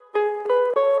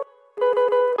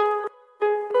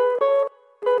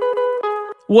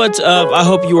What's up? I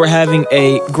hope you are having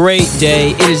a great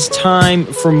day. It is time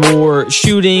for more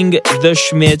Shooting the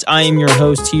Schmidt. I am your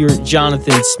host here,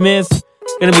 Jonathan Smith.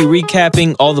 Going to be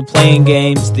recapping all the playing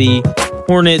games. The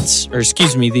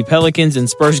Pelicans and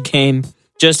Spurs game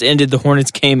just ended. The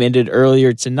Hornets game ended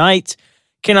earlier tonight.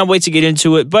 Cannot wait to get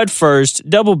into it. But first,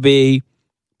 Double B,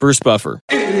 Bruce Buffer.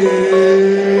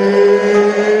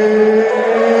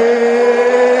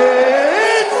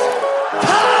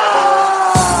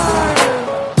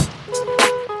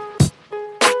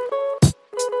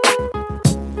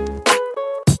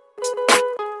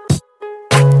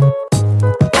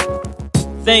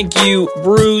 Thank you,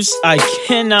 Bruce. I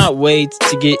cannot wait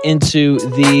to get into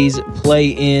these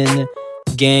play-in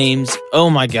games. Oh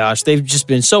my gosh, they've just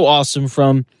been so awesome,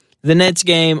 from the Nets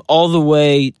game all the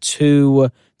way to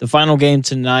the final game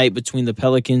tonight between the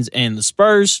Pelicans and the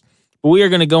Spurs. But we are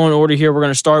going to go in order here. We're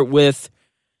going to start with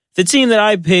the team that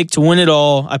I picked to win it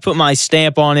all. I put my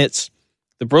stamp on it,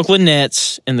 the Brooklyn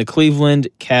Nets and the Cleveland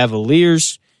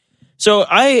Cavaliers. So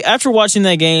after watching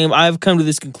that game, I've come to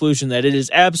this conclusion that it is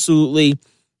absolutely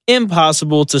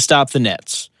impossible to stop the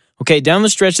Nets. Okay, down the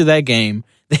stretch of that game,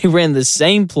 they ran the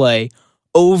same play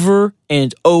over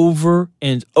and over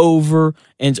and over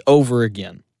and over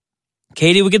again.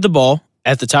 KD would get the ball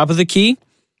at the top of the key.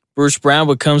 Bruce Brown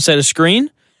would come set a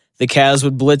screen. The Cavs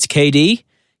would blitz KD.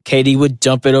 KD would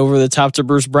dump it over the top to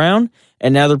Bruce Brown,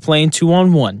 and now they're playing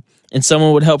 2-on-1. And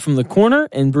someone would help from the corner,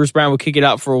 and Bruce Brown would kick it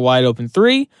out for a wide open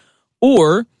three.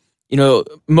 Or,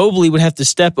 Mobley would have to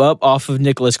step up off of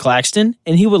Nicholas Claxton,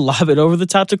 and he would lob it over the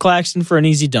top to Claxton for an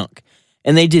easy dunk.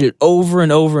 And they did it over and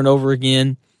over and over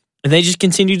again, and they just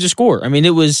continued to score. I mean, it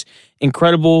was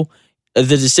incredible. The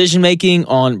decision-making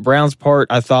on Brown's part,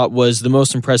 I thought, was the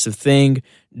most impressive thing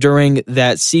during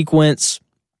that sequence.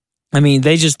 I mean,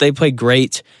 they played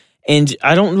great, and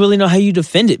I don't really know how you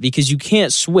defend it, because you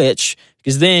can't switch,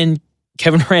 because then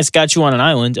Kevin Durant's got you on an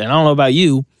island, and I don't know about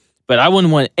you, but I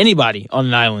wouldn't want anybody on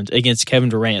an island against Kevin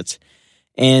Durant.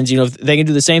 And, they can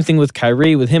do the same thing with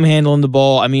Kyrie, with him handling the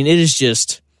ball. I mean,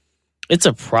 it's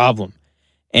a problem.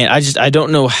 And I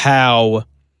don't know how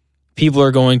people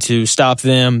are going to stop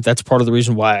them. That's part of the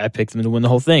reason why I picked them to win the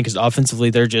whole thing, because offensively,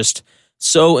 they're just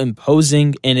so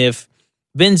imposing. And if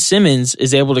Ben Simmons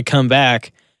is able to come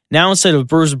back, now instead of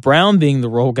Bruce Brown being the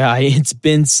role guy, it's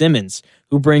Ben Simmons,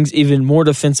 who brings even more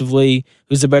defensively,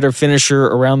 who's a better finisher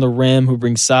around the rim, who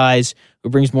brings size, who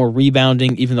brings more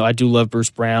rebounding, even though I do love Bruce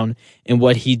Brown and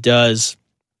what he does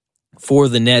for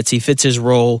the Nets. He fits his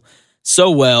role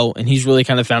so well, and he's really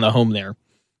kind of found a home there.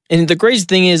 And the crazy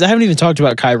thing is, I haven't even talked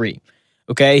about Kyrie.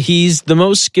 Okay, he's the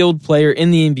most skilled player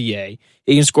in the NBA.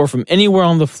 He can score from anywhere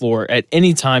on the floor at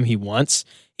any time he wants.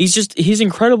 He's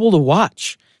incredible to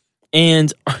watch.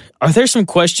 And are there some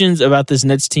questions about this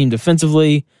Nets team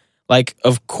defensively? Like,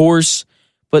 of course,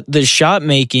 but the shot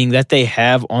making that they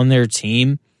have on their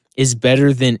team is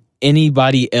better than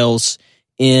anybody else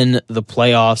in the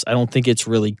playoffs. I don't think it's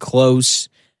really close.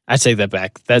 I take that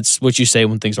back. That's what you say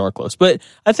when things are close. But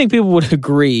I think people would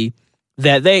agree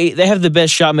that they have the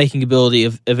best shot making ability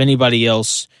of anybody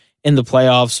else in the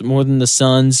playoffs, more than the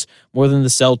Suns, more than the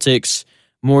Celtics,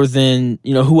 more than,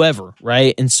 whoever,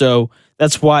 right? And so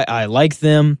that's why I like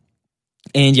them.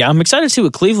 And yeah, I'm excited to see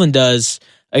what Cleveland does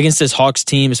against this Hawks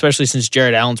team, especially since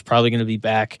Jared Allen's probably going to be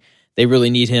back. They really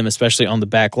need him, especially on the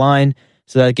back line.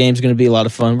 So that game's going to be a lot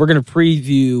of fun. We're going to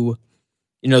preview,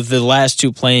 the last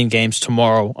two playing games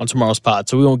tomorrow on tomorrow's pod.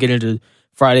 So we won't get into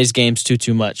Friday's games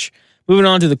too much. Moving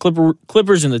on to the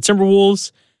Clippers and the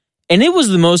Timberwolves. And it was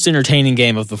the most entertaining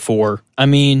game of the four. I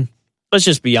mean, let's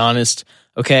just be honest.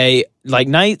 Okay, like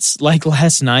nights like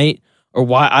last night are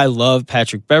why I love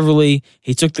Patrick Beverley.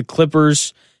 He took the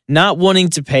Clippers, not wanting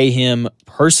to pay him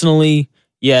personally.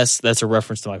 Yes, that's a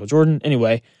reference to Michael Jordan.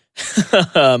 Anyway,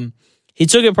 he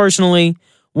took it personally,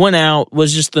 went out,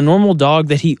 was just the normal dog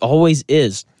that he always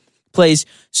is. Plays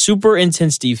super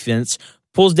intense defense,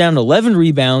 pulls down 11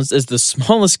 rebounds as the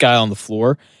smallest guy on the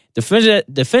floor, defended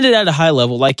at a high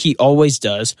level like he always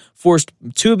does, forced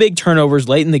 2 big turnovers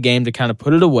late in the game to kind of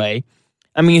put it away.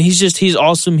 I mean, he's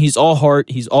awesome. He's all heart.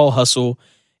 He's all hustle.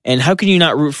 And how can you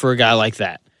not root for a guy like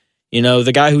that?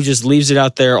 The guy who just leaves it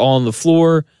out there all on the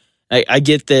floor. I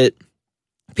get that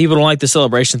people don't like the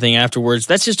celebration thing afterwards.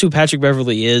 That's just who Patrick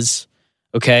Beverley is.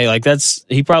 Okay, like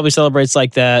he probably celebrates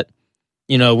like that,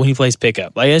 when he plays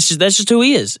pickup. Like that's just who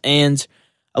he is. And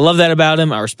I love that about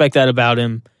him. I respect that about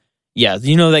him. Yeah,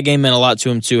 that game meant a lot to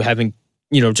him too, having,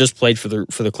 just played for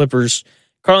the Clippers.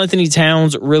 Karl-Anthony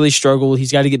Towns really struggled.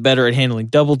 He's got to get better at handling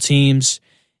double teams.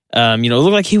 It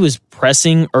looked like he was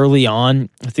pressing early on.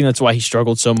 I think that's why he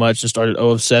struggled so much and started 0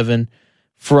 of 7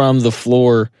 from the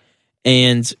floor.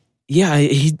 And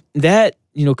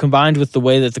combined with the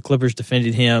way that the Clippers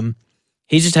defended him,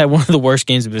 he just had one of the worst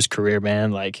games of his career,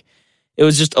 man. Like, it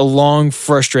was just a long,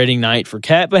 frustrating night for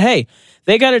Cat. But hey,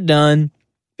 they got it done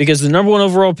because the number 1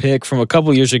 overall pick from a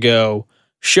couple years ago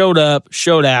showed up,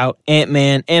 showed out.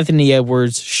 Ant-Man, Anthony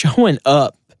Edwards showing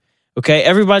up. Okay,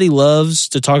 everybody loves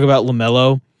to talk about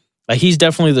LaMelo. Like, he's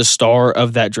definitely the star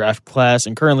of that draft class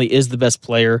and currently is the best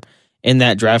player in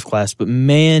that draft class. But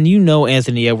man,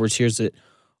 Anthony Edwards hears it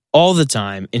all the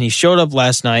time. And he showed up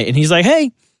last night and he's like,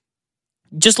 hey,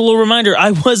 just a little reminder,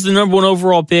 I was the number 1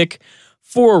 overall pick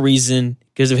for a reason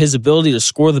because of his ability to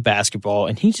score the basketball.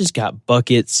 And he just got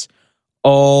buckets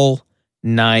all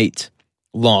night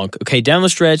long. Okay, down the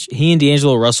stretch, he and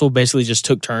D'Angelo Russell basically just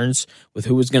took turns with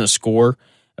who was going to score.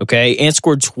 Okay, Ant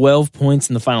scored 12 points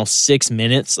in the final 6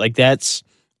 minutes. Like, that's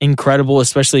incredible,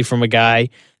 especially from a guy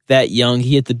that young.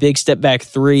 He hit the big step back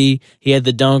 3. He had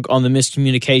the dunk on the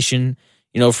miscommunication,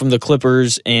 from the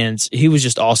Clippers, and he was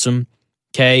just awesome.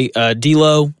 Okay,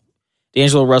 D'Angelo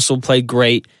Russell played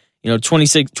great.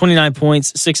 29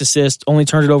 points, 6 assists, only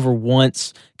turned it over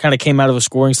once. Kind of came out of a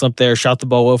scoring slump there, shot the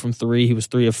ball well from 3. He was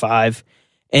 3 of 5.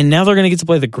 And now they're going to get to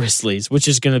play the Grizzlies, which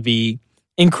is going to be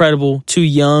incredible. 2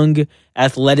 young,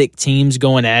 athletic teams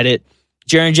going at it.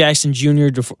 Jaren Jackson Jr.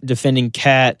 defending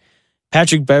Cat.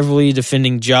 Patrick Beverley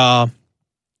defending Ja.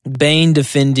 Bane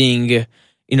defending,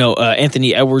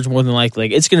 Anthony Edwards more than likely.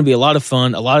 Like, it's going to be a lot of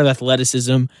fun, a lot of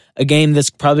athleticism, a game that's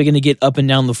probably going to get up and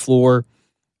down the floor.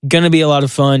 Going to be a lot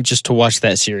of fun just to watch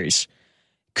that series.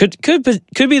 Could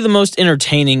be the most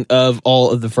entertaining of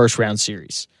all of the first round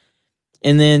series.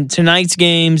 And then tonight's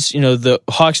games, the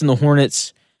Hawks and the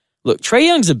Hornets. Look, Trae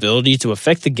Young's ability to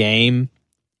affect the game,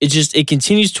 it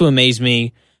continues to amaze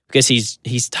me because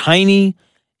he's tiny.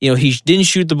 He didn't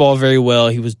shoot the ball very well.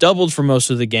 He was doubled for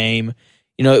most of the game,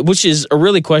 which is a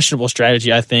really questionable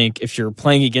strategy, I think, if you're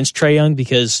playing against Trae Young,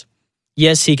 because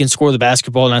yes, he can score the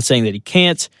basketball. Not saying that he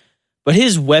can't, but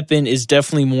his weapon is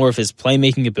definitely more of his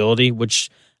playmaking ability,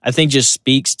 which I think just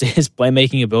speaks to his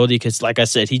playmaking ability because, like I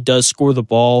said, he does score the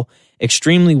ball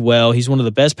extremely well. He's one of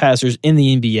the best passers in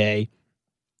the NBA.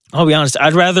 I'll be honest,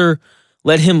 I'd rather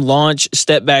let him launch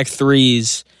step-back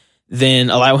threes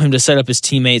than allow him to set up his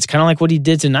teammates, kind of like what he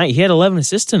did tonight. He had 11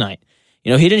 assists tonight.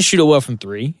 He didn't shoot it well from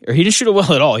 3, or he didn't shoot it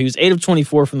well at all. He was 8 of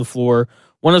 24 from the floor,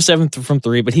 1 of 7 from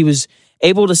 3, but he was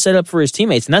able to set up for his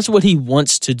teammates, and that's what he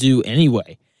wants to do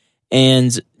anyway.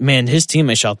 And, man, his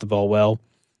teammates shot the ball well.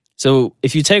 So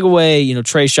if you take away,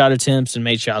 Trae's shot attempts and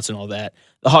made shots and all that,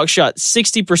 the Hawks shot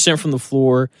 60% from the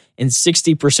floor and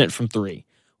 60% from 3,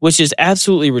 which is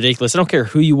absolutely ridiculous. I don't care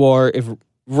who you are. If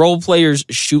role players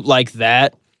shoot like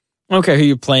that, I don't care who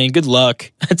you're playing. Good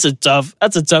luck. That's a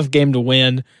tough game to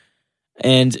win.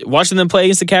 And watching them play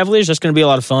against the Cavaliers, that's going to be a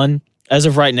lot of fun. As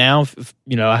of right now, if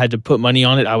I had to put money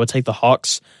on it, I would take the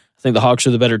Hawks. I think the Hawks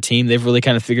are the better team. They've really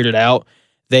kind of figured it out.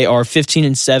 They are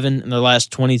 15-7 in their last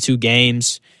 22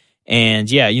 games. And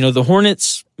yeah, the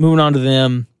Hornets, moving on to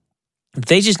them,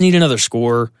 they just need another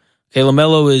scorer. Okay,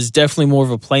 LaMelo is definitely more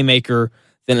of a playmaker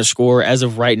than a scorer as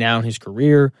of right now in his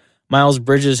career. Miles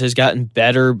Bridges has gotten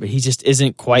better, but he just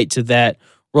isn't quite to that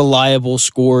reliable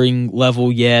scoring level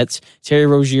yet. Terry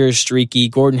Rozier is streaky.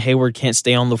 Gordon Hayward can't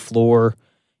stay on the floor.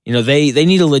 They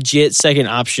need a legit second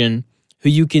option who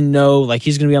you can know, like,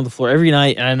 he's going to be on the floor every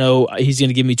night, and I know he's going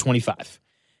to give me 25.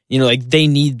 They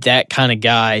need that kind of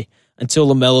guy until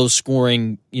LaMelo's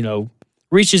scoring,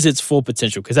 reaches its full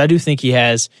potential, because I do think he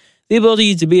has the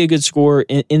ability to be a good scorer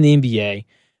in the NBA.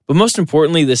 But most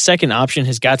importantly, the second option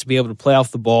has got to be able to play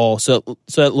off the ball so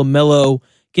that LaMelo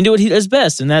can do what he does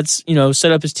best, and that's,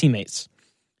 set up his teammates.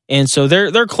 And so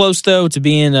they're close, though, to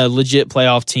being a legit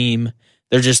playoff team.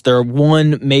 They're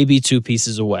 1, maybe 2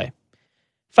 pieces away.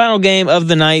 Final game of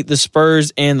the night, the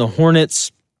Spurs and the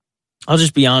Hornets. I'll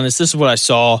just be honest, this is what I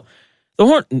saw.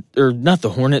 Not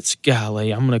the Hornets,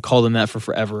 golly, I'm going to call them that for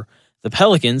forever. The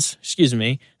Pelicans,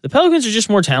 the Pelicans are just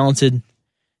more talented.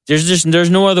 There's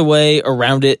no other way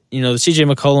around it. The CJ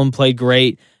McCollum played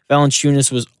great.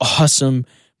 Valanciunas was awesome.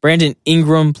 Brandon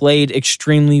Ingram played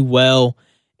extremely well.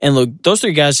 And look, those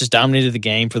 3 guys just dominated the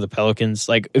game for the Pelicans.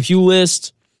 Like, if you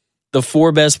list the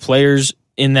 4 best players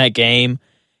in that game,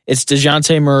 it's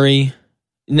DeJounte Murray,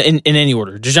 in any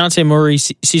order. DeJounte Murray,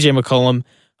 CJ McCollum,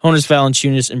 Jonas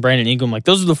Valanciunas, and Brandon Ingram. Like,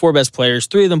 those are the 4 best players.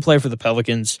 3 of them play for the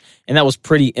Pelicans, and that was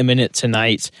pretty imminent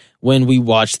tonight when we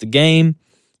watched the game.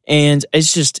 And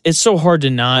it's so hard to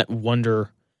not wonder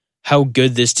how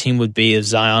good this team would be if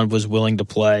Zion was willing to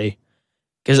play.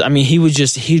 Because,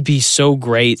 he'd be so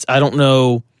great. I don't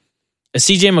know. A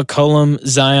CJ McCollum,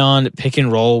 Zion pick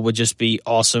and roll would just be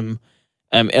awesome.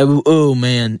 Oh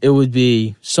man, it would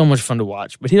be so much fun to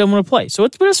watch. But he doesn't want to play,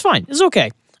 but it's fine. It's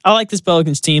okay. I like this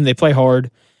Pelicans team. They play hard.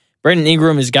 Brandon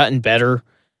Ingram has gotten better.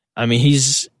 I mean,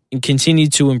 he's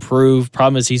continued to improve.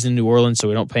 Problem is he's in New Orleans, so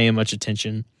we don't pay him much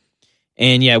attention.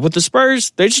 And yeah, with the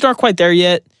Spurs, they just aren't quite there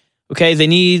yet. Okay, they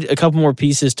need a couple more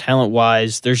pieces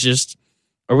talent-wise. There's just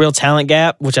a real talent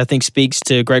gap, which I think speaks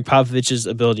to Greg Popovich's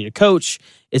ability to coach.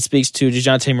 It speaks to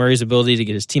DeJounte Murray's ability to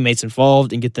get his teammates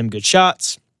involved and get them good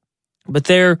shots. But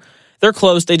they're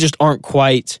close. They just aren't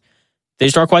quite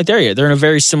there yet. They're in a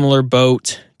very similar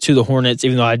boat to the Hornets,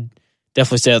 even though I'd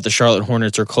definitely say that the Charlotte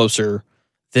Hornets are closer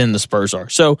than the Spurs are.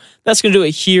 So that's going to do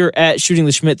it here at Shooting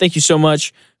the Schmidt. Thank you so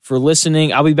much for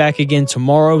listening. I'll be back again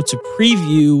tomorrow to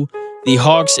preview the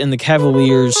Hawks and the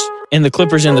Cavaliers and the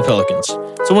Clippers and the Pelicans.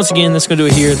 So once again, that's going to do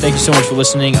it here. Thank you so much for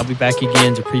listening. I'll be back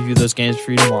again to preview those games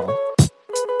for you tomorrow.